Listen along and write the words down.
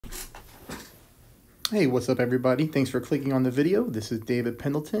Hey, what's up everybody? Thanks for clicking on the video. This is David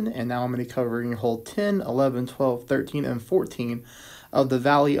Pendleton, and now I'm going to be covering hole 10, 11, 12, 13, and 14 of the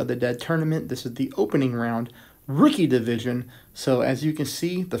Valley of the Dead tournament. This is the opening round, rookie division. So as you can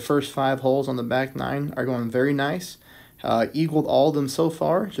see, the first 5 holes on the back 9 are going very nice. Eagled all of them so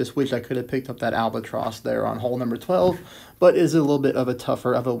far. Just wish I could have picked up that albatross there on hole number 12, but is a little bit of a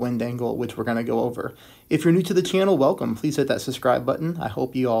tougher of a wind angle, which we're going to go over. If you're new to the channel, welcome. Please hit that subscribe button. I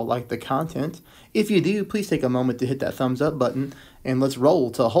hope you all like the content. If you do, please take a moment to hit that thumbs up button, and let's roll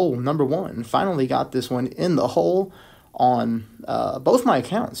to hole number 1. Finally got this one in the hole on both my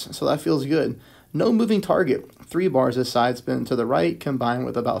accounts, so that feels good. No moving target. 3 bars of side spin to the right, combined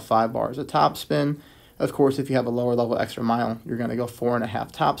with about 5 bars of top spin. Of course, if you have a lower level extra mile, you're going to go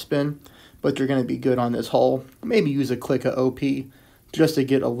 4.5 top spin, but you're going to be good on this hole. Maybe use a click of OP just to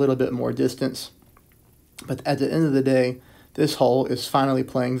get a little bit more distance. But at the end of the day, this hole is finally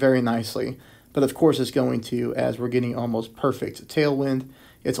playing very nicely. But of course it's going to, as we're getting almost perfect tailwind.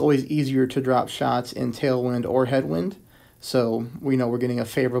 It's always easier to drop shots in tailwind or headwind, so we know we're getting a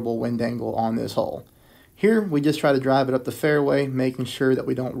favorable wind angle on this hole. Here, we just try to drive it up the fairway, making sure that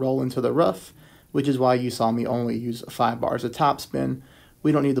we don't roll into the rough, which is why you saw me only use 5 bars of top spin.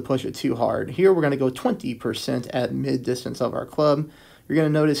 We don't need to push it too hard. Here, we're going to go 20% at mid-distance of our club. You're going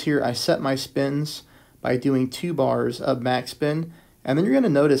to notice here I set my spins by doing 2 bars of max spin, and then you're going to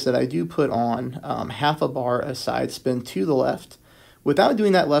notice that I do put on half a bar of side spin to the left. Without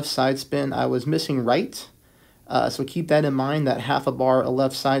doing that left side spin, I was missing right, so keep that in mind. That half a bar of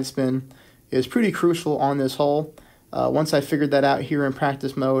left side spin is pretty crucial on this hole. Once I figured that out here in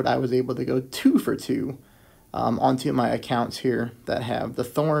practice mode, I was able to go 2 for 2 onto my accounts here that have the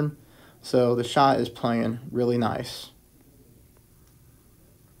thorn, so the shot is playing really nice.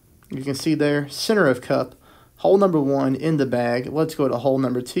 You can see there, center of cup, hole number 1 in the bag. Let's go to hole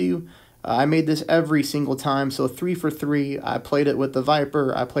number 2. I made this every single time, so 3 for 3. I played it with the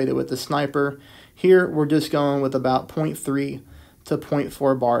Viper, I played it with the Sniper. Here, we're just going with about 0.3 to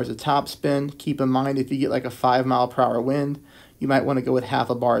 0.4 bars of top spin. Keep in mind, if you get like a 5 mile/hour wind, you might want to go with half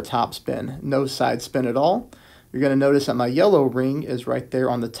a bar of top spin. No side spin at all. You're going to notice that my yellow ring is right there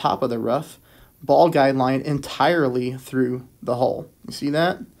on the top of the rough. Ball guide line entirely through the hole. You see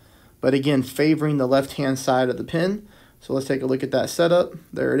that? But again, favoring the left-hand side of the pin. So let's take a look at that setup.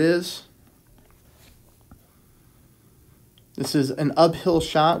 There it is. This is an uphill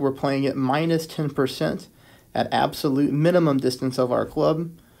shot. We're playing it minus 10% at absolute minimum distance of our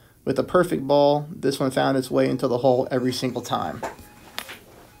club. With a perfect ball, this one found its way into the hole every single time.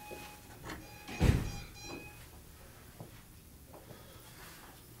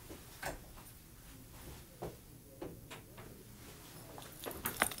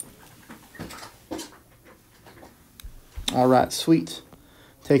 All right, sweet.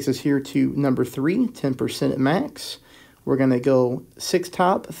 Takes us here to number 3, 10% at max. We're going to go 6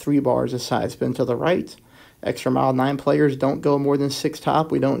 top, 3 bars of side spin to the right. Extra mile 9 players don't go more than 6 top.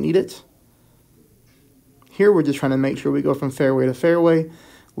 We don't need it. Here we're just trying to make sure we go from fairway to fairway,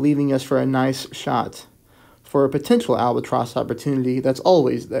 leaving us for a nice shot for a potential albatross opportunity that's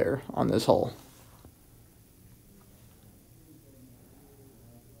always there on this hole.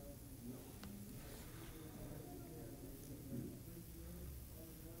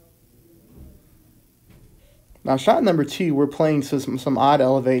 Now, shot number 2, we're playing some odd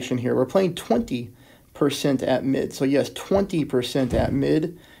elevation here. We're playing 20% at mid. So, yes, 20% at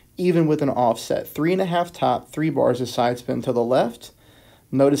mid, even with an offset. 3.5 top, 3 bars of side spin to the left.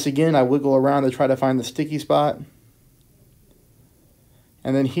 Notice again, I wiggle around to try to find the sticky spot.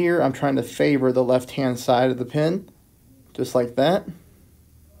 And then here, I'm trying to favor the left-hand side of the pin, just like that.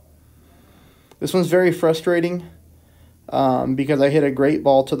 This one's very frustrating because I hit a great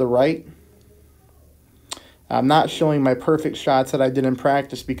ball to the right. I'm not showing my perfect shots that I did in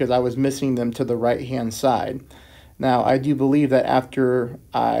practice because I was missing them to the right-hand side. Now, I do believe that after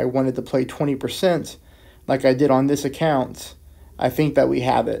I wanted to play 20%, like I did on this account, I think that we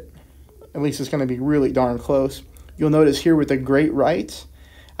have it. At least it's going to be really darn close. You'll notice here with the great right,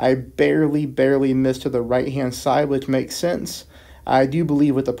 I barely missed to the right-hand side, which makes sense. I do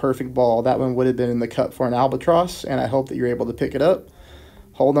believe with the perfect ball, that one would have been in the cup for an albatross, and I hope that you're able to pick it up.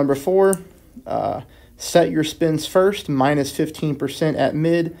 Hole number 4. Set your spins first, minus 15% at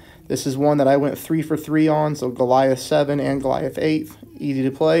mid. This is one that I went 3 for 3 on, so Goliath 7 and Goliath 8. Easy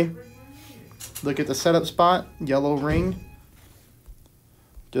to play. Look at the setup spot, yellow ring.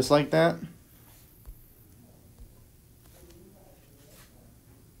 Just like that.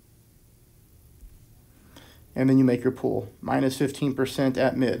 And then you make your pool, minus 15%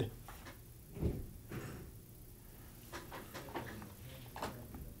 at mid.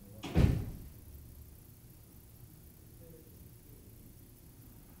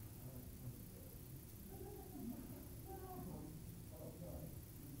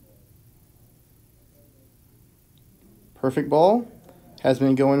 Perfect ball. Has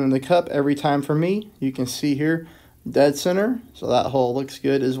been going in the cup every time for me. You can see here, dead center. So that hole looks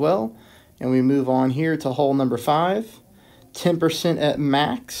good as well. And we move on here to hole number 5. 10% at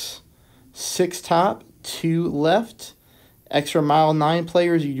max. 6 top, 2 left. Extra mile 9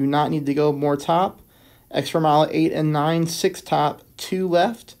 players, you do not need to go more top. Extra mile 8 and 9, 6 top, 2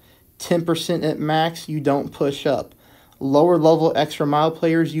 left. 10% at max, you don't push up. Lower level extra mile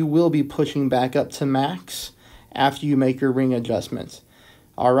players, you will be pushing back up to max after you make your ring adjustments.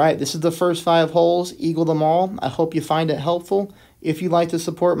 All right, this is the first 5 holes. Eagle them all. I hope you find it helpful. If you'd like to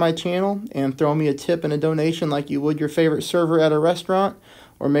support my channel and throw me a tip and a donation like you would your favorite server at a restaurant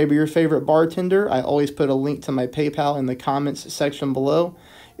or maybe your favorite bartender, I always put a link to my PayPal in the comments section below.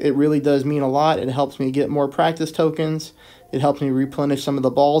 It really does mean a lot. It helps me get more practice tokens. It helps me replenish some of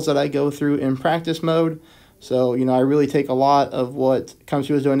the balls that I go through in practice mode. So, I really take a lot of what comes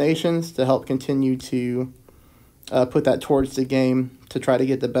through as donations to help continue to put that towards the game to try to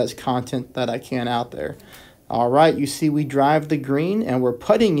get the best content that I can out there. All right, you see we drive the green and we're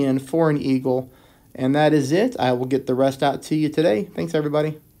putting in for an eagle. And that is it. I will get the rest out to you today. Thanks,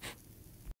 everybody.